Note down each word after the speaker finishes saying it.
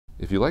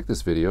If you like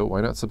this video,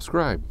 why not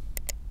subscribe?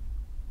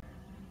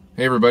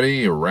 Hey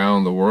everybody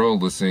around the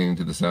world listening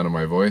to the sound of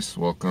my voice.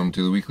 Welcome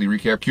to the weekly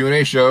recap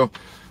Q&A show.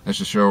 That's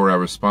the show where I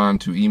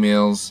respond to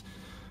emails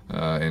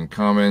and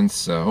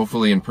comments,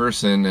 hopefully in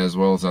person as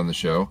well as on the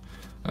show.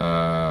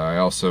 I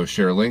also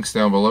share links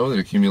down below that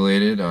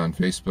accumulated on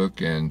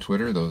Facebook and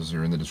Twitter. Those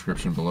are in the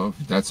description below.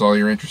 If that's all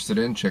you're interested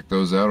in, check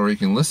those out, or you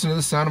can listen to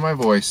the sound of my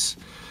voice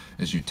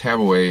as you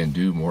tab away and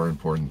do more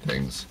important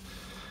things.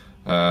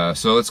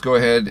 So let's go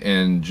ahead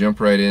and jump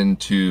right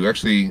into,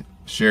 actually,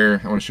 I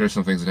want to share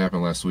some things that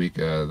happened last week.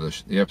 The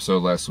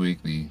episode last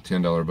week, the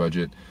 $10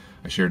 budget,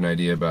 I shared an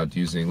idea about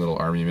using little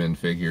army men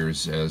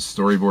figures as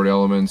storyboard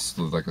elements,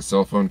 like a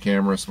cell phone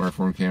camera,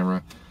 smartphone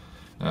camera.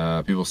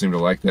 People seem to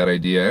like that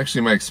idea. I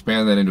actually might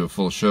expand that into a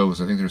full show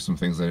because I think there's some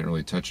things I didn't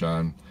really touch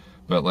on.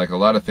 But like a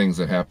lot of things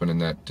that happen in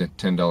that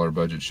 $10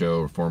 budget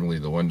show, or formerly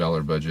the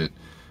 $1 budget,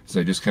 so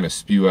I just kind of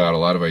spew out a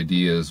lot of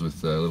ideas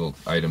with little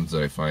items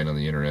that I find on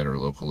the internet or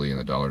locally in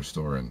the dollar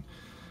store, and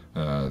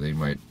they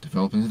might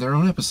develop into their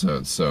own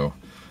episodes. So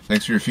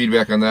thanks for your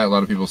feedback on that. A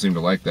lot of people seem to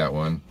like that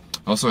one.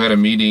 Also had a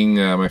meeting,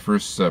 my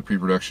first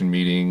pre-production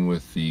meeting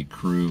with the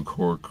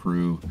core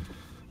crew,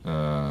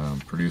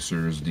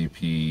 producers,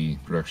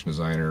 DP, production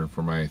designer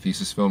for my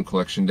thesis film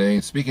collection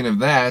day. Speaking of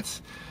that,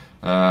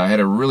 I had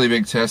a really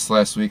big test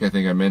last week. I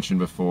think I mentioned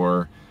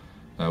before.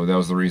 That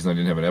was the reason I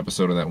didn't have an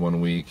episode in that 1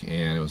 week,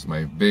 and it was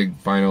my big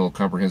final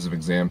comprehensive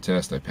exam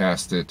test. I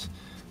passed it,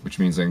 which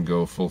means I can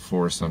go full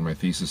force on my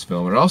thesis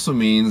film. It also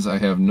means I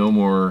have no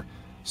more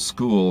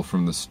school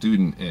from the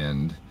student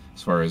end,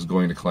 as far as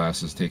going to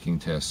classes, taking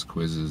tests,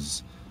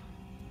 quizzes,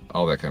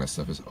 all that kind of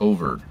stuff is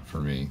over for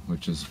me,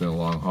 which has been a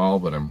long haul,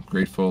 but I'm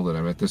grateful that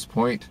I'm at this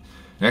point.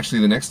 And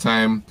actually, the next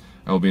time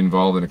I will be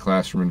involved in a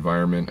classroom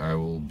environment, I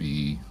will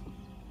be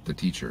the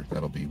teacher.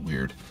 That'll be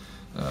weird,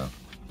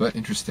 but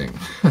interesting.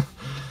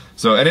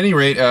 So at any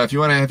rate, if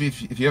you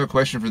have a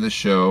question for this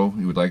show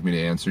you would like me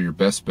to answer, your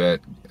best bet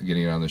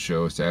getting it on the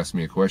show is to ask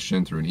me a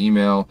question through an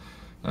email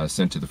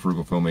sent to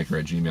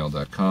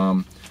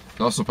thefrugalfilmmaker@gmail.com. It's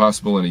also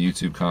possible in a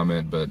YouTube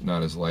comment, but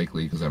not as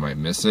likely because I might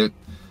miss it.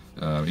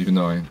 Even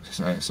though I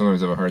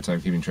sometimes have a hard time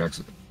keeping track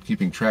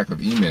of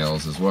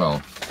emails as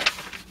well,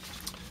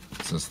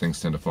 since things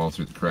tend to fall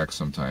through the cracks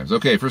sometimes.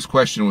 Okay, first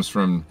question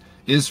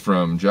is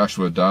from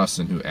Joshua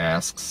Dawson, who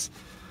asks,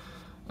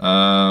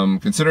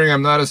 considering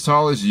I'm not as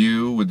tall as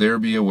you, would there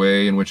be a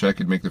way in which I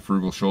could make the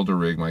Frugal shoulder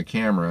rig my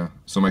camera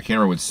so my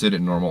camera would sit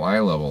at normal eye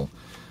level?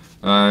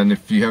 And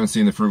if you haven't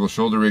seen the Frugal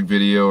shoulder rig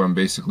video, I'm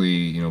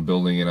basically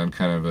building it on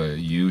kind of a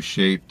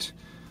U-shaped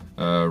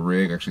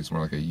rig. Actually, it's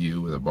more like a U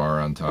with a bar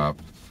on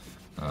top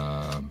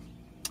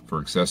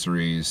for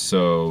accessories.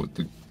 So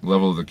the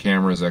level of the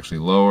camera is actually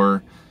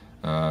lower,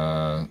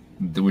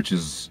 which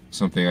is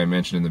something I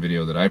mentioned in the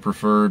video that I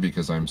prefer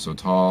because I'm so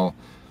tall.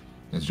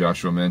 As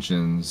Joshua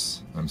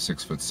mentions, I'm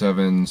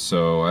 6'7",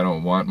 so I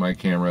don't want my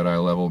camera at eye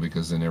level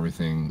because then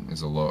everything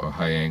is a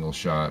high angle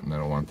shot, and I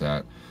don't want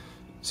that.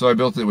 So I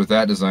built it with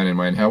that design in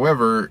mind.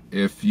 However,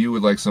 if you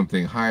would like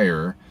something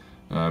higher,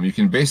 you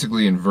can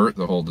basically invert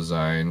the whole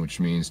design, which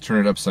means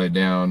turn it upside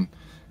down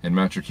and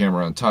mount your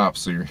camera on top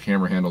so your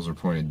camera handles are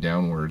pointed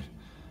downward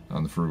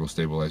on the Frugal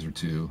Stabilizer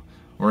 2,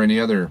 or any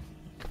other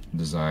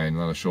design. A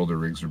lot of shoulder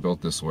rigs are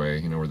built this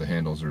way, where the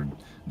handles are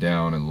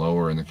down and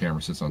lower and the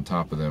camera sits on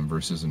top of them,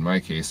 versus in my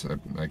case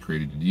I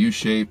created a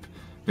U-shape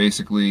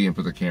basically and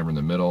put the camera in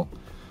the middle.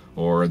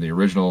 Or in the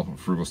original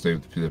Frugal the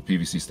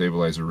PVC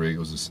stabilizer rig, it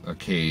was a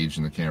cage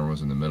and the camera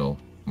was in the middle,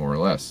 more or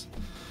less.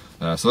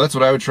 So that's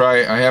what I would try.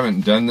 I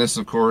haven't done this,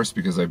 of course,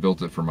 because I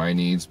built it for my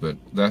needs, but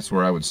that's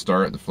where I would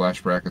start. The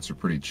flash brackets are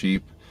pretty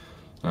cheap.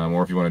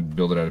 Or if you want to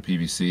build it out of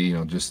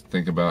PVC, just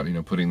think about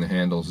putting the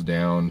handles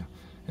down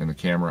and the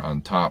camera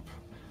on top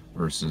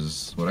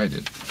versus what I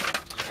did.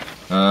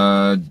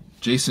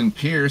 Jason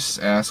Pierce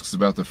asks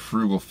about the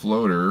Frugal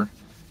floater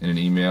in an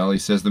email. He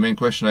says, the main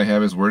question I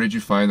have is, where did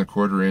you find the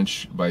 1/4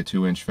 inch by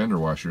 2 inch fender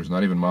washers?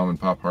 Not even mom and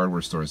pop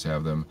hardware stores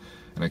have them,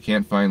 and I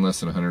can't find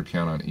less than 100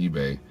 count on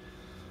eBay.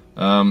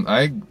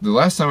 The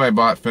last time I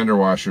bought fender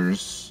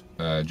washers,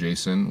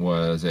 Jason,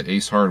 was at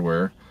Ace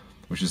Hardware,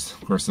 which is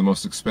of course the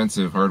most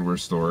expensive hardware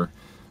store,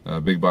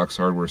 big box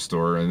hardware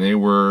store, and they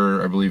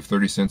were, I believe,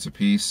 30 cents a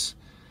piece.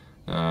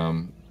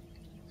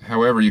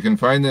 However, you can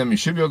find them, you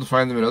should be able to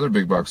find them at other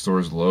big box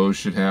stores. Lowe's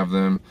should have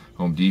them,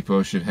 Home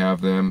Depot should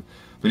have them,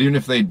 but even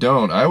if they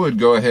don't, I would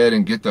go ahead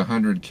and get the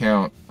 100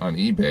 count on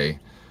eBay.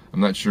 I'm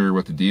not sure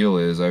what the deal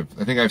is. I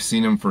think I've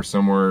seen them for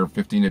somewhere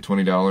 $15 to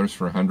 $20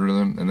 for 100 of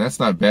them, and that's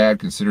not bad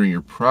considering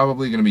you're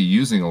probably going to be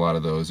using a lot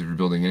of those if you're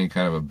building any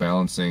kind of a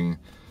balancing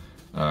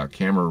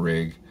camera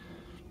rig.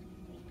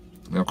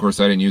 Now, of course,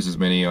 I didn't use as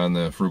many on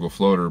the Frugal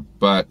floater,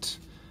 but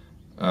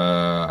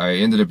I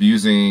ended up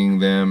using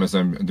them as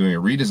I'm doing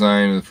a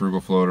redesign of the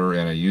Frugal floater,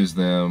 and I used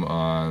them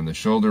on the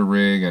shoulder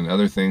rig and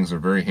other things. Are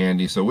very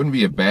handy, so it wouldn't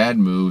be a bad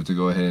move to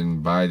go ahead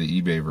and buy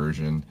the eBay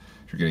version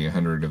if you're getting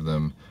 100 of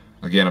them.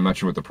 Again, I'm not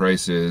sure what the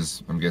price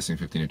is. I'm guessing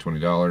 $15 to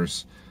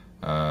 $20,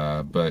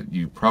 but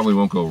you probably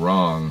won't go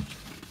wrong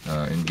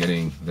in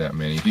getting that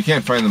many. If you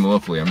can't find them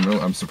locally,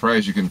 I'm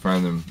surprised you can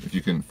find them if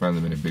you can find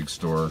them in a big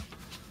store,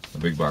 a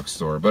big box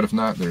store. But if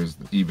not, there's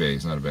eBay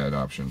is not a bad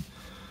option.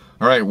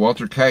 All right,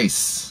 Walter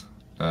Keiss,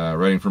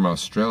 writing from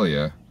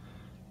Australia,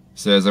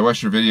 says, I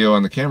watched your video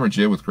on the camera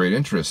jib with great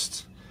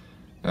interest.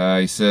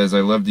 He says,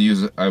 I would love to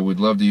use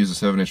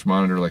a 7-inch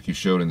monitor like you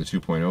showed in the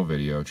 2.0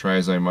 video. Try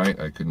as I might,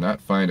 I could not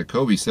find a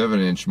Kobe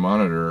 7-inch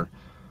monitor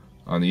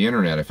on the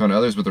internet. I found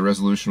others, but the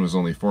resolution was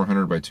only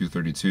 400 by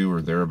 232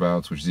 or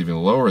thereabouts, which is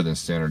even lower than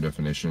standard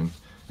definition,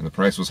 and the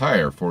price was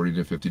higher, $40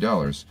 to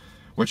 $50.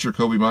 What's your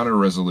Kobe monitor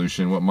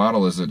resolution? What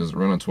model is it? Does it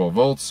run on 12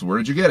 volts? Where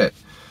did you get it?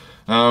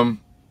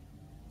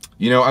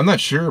 You know, I'm not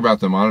sure about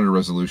the monitor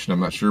resolution. I'm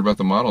not sure about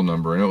the model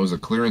number. I know it was a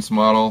clearance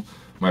model.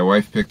 My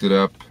wife picked it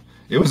up.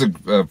 It was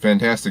a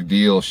fantastic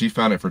deal. She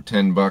found it for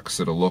 $10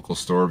 at a local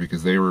store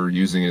because they were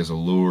using it as a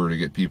lure to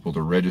get people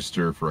to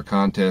register for a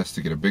contest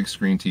to get a big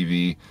screen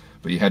TV.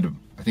 But you had to,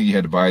 I think you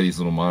had to buy these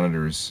little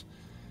monitors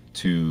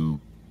to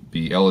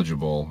be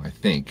eligible, I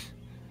think.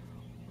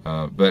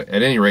 But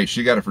at any rate,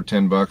 she got it for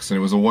 $10, and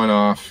it was a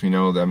one-off. You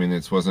know, I mean,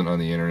 it wasn't on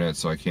the internet,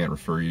 so I can't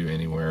refer you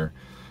anywhere.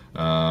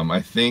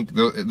 I think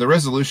the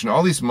resolution,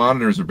 all these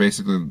monitors are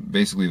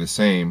basically the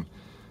same,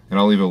 and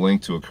I'll leave a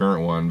link to a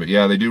current one. But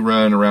yeah, they do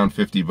run around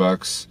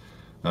 $50.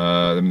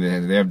 I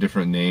mean, they have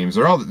different names.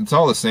 It's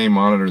all the same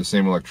monitor, the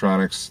same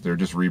electronics. They're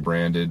just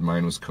rebranded.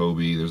 Mine was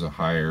Kobe. There's a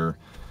higher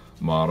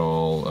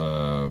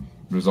model.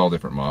 There's all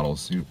different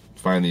models. You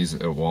find these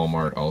at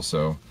Walmart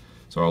also,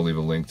 so I'll leave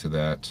a link to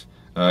that.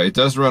 It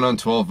does run on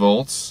 12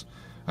 volts.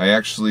 I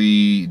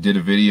actually did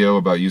a video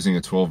about using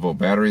a 12-volt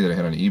battery that I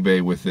had on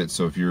eBay with it,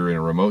 so if you're in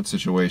a remote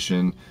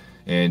situation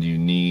and you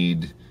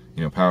need,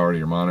 you know, power to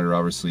your monitor,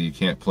 obviously you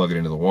can't plug it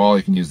into the wall,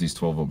 you can use these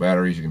 12-volt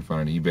batteries you can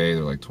find on eBay.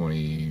 They're like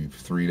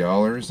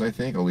 $23, I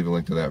think. I'll leave a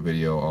link to that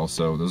video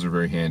also. Those are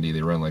very handy.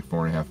 They run like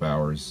 4.5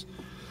 hours.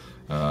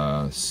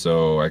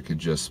 So I could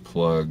just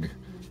plug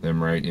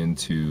them right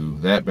into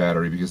that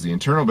battery, because the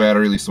internal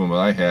battery, at least the one that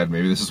I had,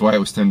 maybe this is why it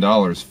was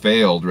 $10,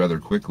 failed rather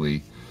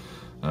quickly.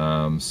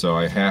 So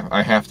I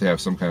have to have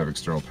some kind of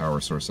external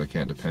power source. I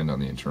can't depend on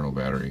the internal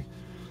battery.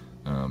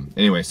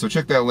 Anyway, so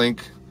check that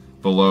link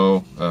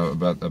below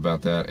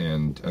about that.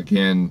 And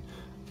again,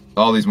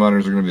 all these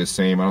monitors are going to be the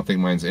same. I don't think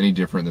mine's any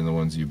different than the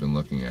ones you've been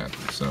looking at.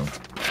 So,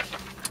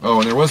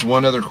 oh, and there was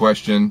one other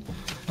question,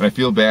 and I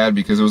feel bad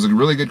because it was a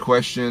really good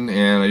question,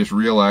 and I just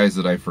realized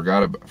that I had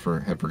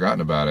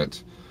forgotten about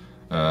it.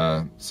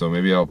 So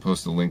maybe I'll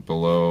post a link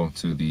below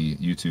to the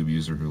YouTube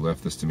user who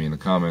left this to me in the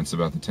comments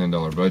about the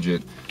 $10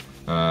 budget.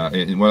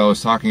 And when I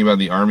was talking about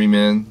the Army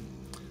Men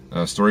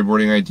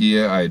storyboarding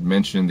idea, I had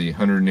mentioned the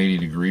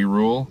 180-degree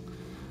rule,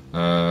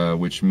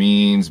 which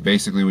means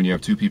basically when you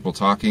have two people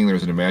talking,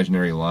 there's an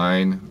imaginary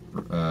line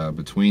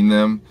between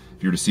them.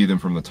 If you were to see them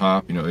from the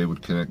top, you know, it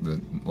would connect, the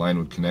line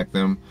would connect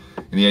them.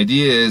 And the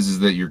idea is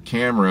that your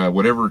camera,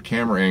 whatever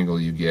camera angle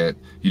you get,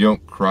 you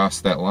don't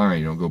cross that line,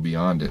 you don't go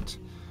beyond it.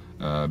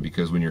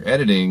 Because when you're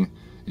editing,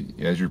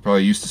 as you're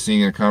probably used to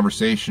seeing in a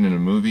conversation in a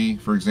movie,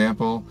 for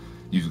example,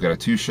 you've got a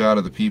two-shot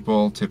of the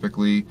people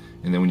typically,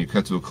 and then when you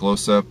cut to a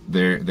close-up,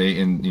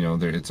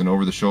 it's an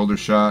over-the-shoulder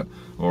shot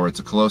or it's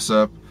a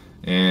close-up,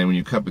 and when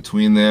you cut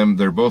between them,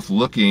 they're both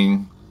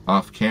looking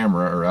off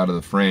camera or out of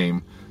the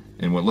frame,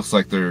 and what looks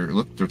like they're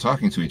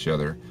talking to each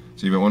other.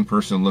 So you've got one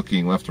person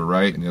looking left to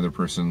right and the other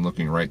person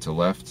looking right to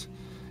left,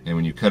 and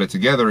when you cut it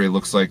together, it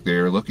looks like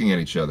they're looking at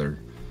each other.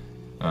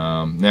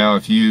 Now,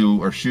 if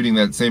you are shooting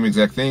that same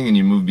exact thing and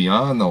you move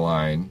beyond the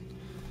line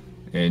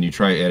and you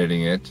try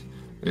editing it,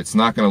 it's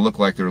not going to look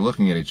like they're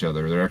looking at each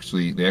other.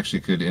 They actually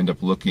could end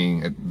up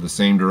looking at the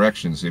same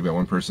direction. So you've got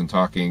one person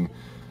talking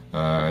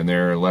and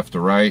they're left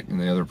to right,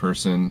 and the other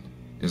person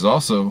is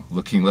also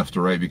looking left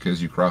to right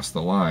because you crossed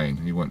the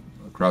line. You went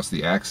across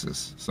the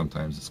axis,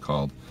 sometimes it's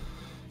called.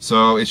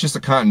 So it's just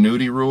a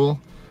continuity rule.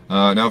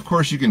 Now, of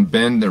course, you can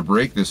bend or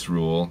break this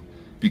rule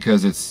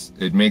because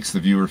it makes the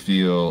viewer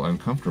feel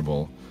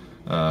uncomfortable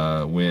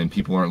when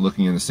people aren't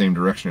looking in the same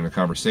direction in a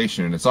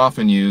conversation, and it's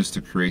often used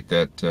to create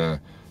that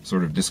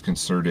sort of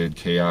disconcerted,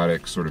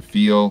 chaotic sort of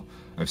feel.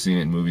 I've seen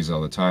it in movies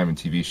all the time, and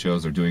TV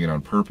shows. They're doing it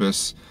on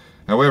purpose.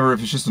 However,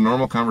 if it's just a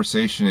normal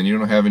conversation and you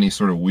don't have any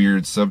sort of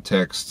weird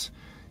subtext,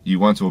 you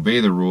want to obey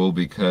the rule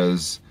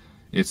because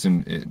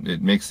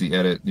it makes the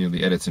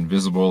edit's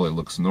invisible. It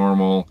looks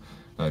normal.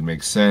 It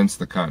makes sense.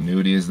 The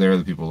continuity is there.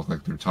 The people look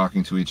like they're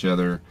talking to each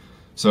other.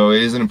 So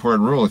it is an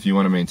important rule if you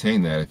want to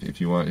maintain that.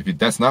 If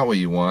that's not what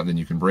you want, then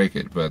you can break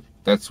it. But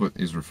that's what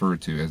is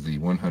referred to as the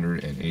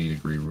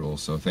 180-degree rule.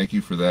 So thank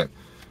you for that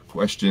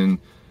question,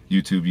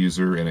 YouTube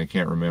user, and I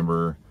can't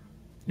remember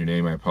your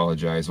name. I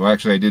apologize. Well,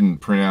 actually, I didn't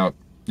print out.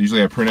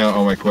 Usually I print out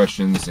all my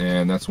questions,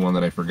 and that's one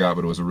that I forgot,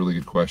 but it was a really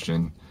good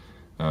question.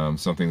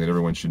 Something that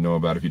everyone should know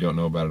about if you don't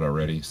know about it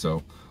already. So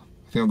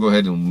I think I'll go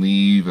ahead and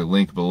leave a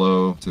link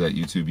below to that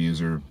YouTube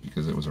user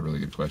because it was a really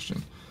good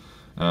question.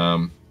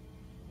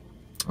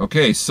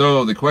 Okay,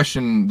 so the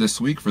question this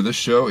week for this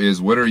show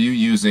is, what are you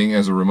using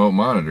as a remote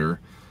monitor?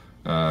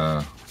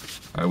 I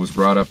was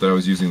brought up that I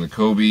was using the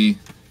Kobe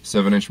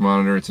 7-inch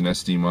monitor. It's an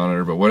SD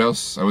monitor. But what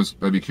else?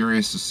 I'd be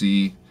curious to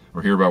see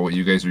or hear about what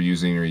you guys are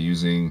using. Are you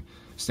using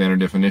standard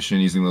definition,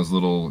 using those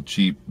little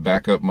cheap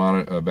backup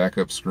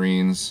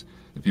screens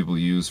that people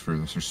use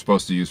they're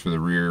supposed to use for the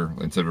rear?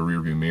 Instead of a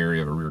rear view mirror, you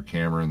have a rear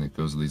camera, and it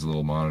goes to these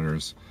little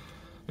monitors.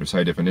 There's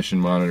high definition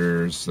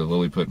monitors, the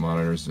Lilliput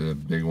monitors, a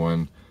big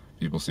one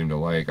people seem to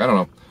like. I don't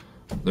know.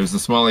 There's the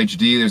small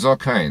HD, there's all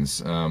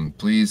kinds.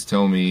 Please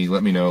tell me,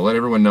 let me know, let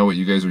everyone know what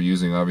you guys are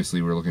using.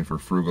 Obviously, we're looking for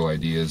frugal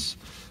ideas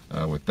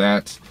with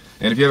that.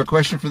 And if you have a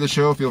question for the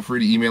show, feel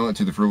free to email it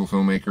to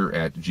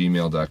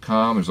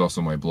thefrugalfilmmaker@gmail.com. There's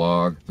also my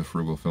blog,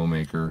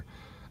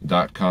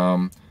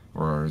 thefrugalfilmmaker.com,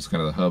 or it's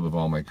kind of the hub of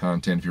all my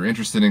content. If you're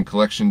interested in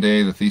Collection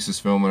Day, the thesis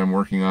film that I'm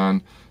working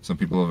on, some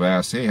people have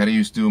asked, hey, how do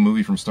you do a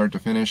movie from start to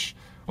finish?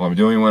 Well, I'm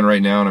doing one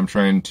right now, and I'm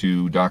trying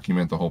to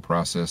document the whole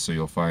process, so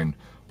you'll find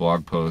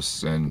blog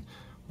posts and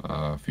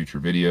future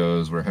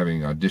videos. We're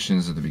having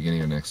auditions at the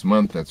beginning of next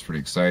month. That's pretty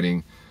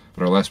exciting.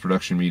 But our last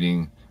production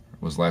meeting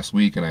was last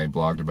week, and I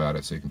blogged about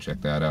it, so you can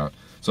check that out.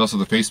 There's also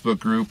the Facebook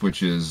group,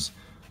 which is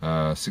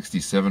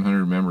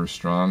 6,700 members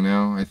strong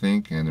now, I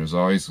think, and there's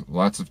always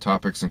lots of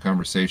topics and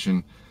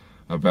conversation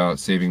about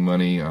saving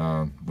money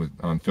on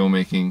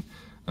filmmaking.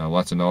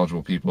 Lots of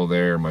knowledgeable people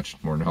there, much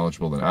more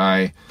knowledgeable than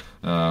I,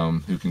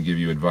 who can give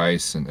you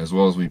advice, and as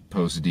well as we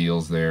post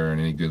deals there,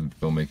 and any good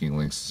filmmaking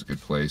links is a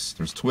good place.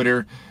 There's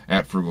Twitter,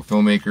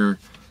 @FrugalFilmmaker.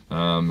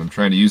 I'm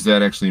trying to use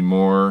that actually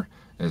more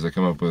as I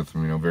come up with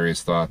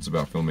various thoughts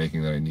about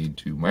filmmaking that I need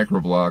to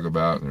microblog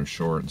about, and they're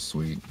short and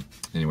sweet.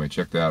 Anyway,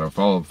 check that out.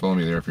 Follow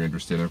me there if you're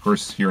interested, and of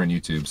course here on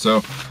YouTube.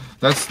 So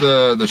that's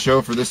the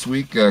show for this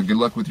week. Good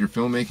luck with your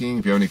filmmaking.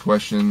 If you have any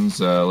questions,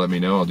 let me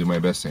know. I'll do my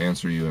best to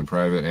answer you in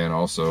private and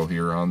also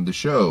here on the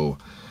show.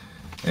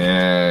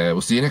 And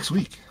we'll see you next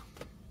week.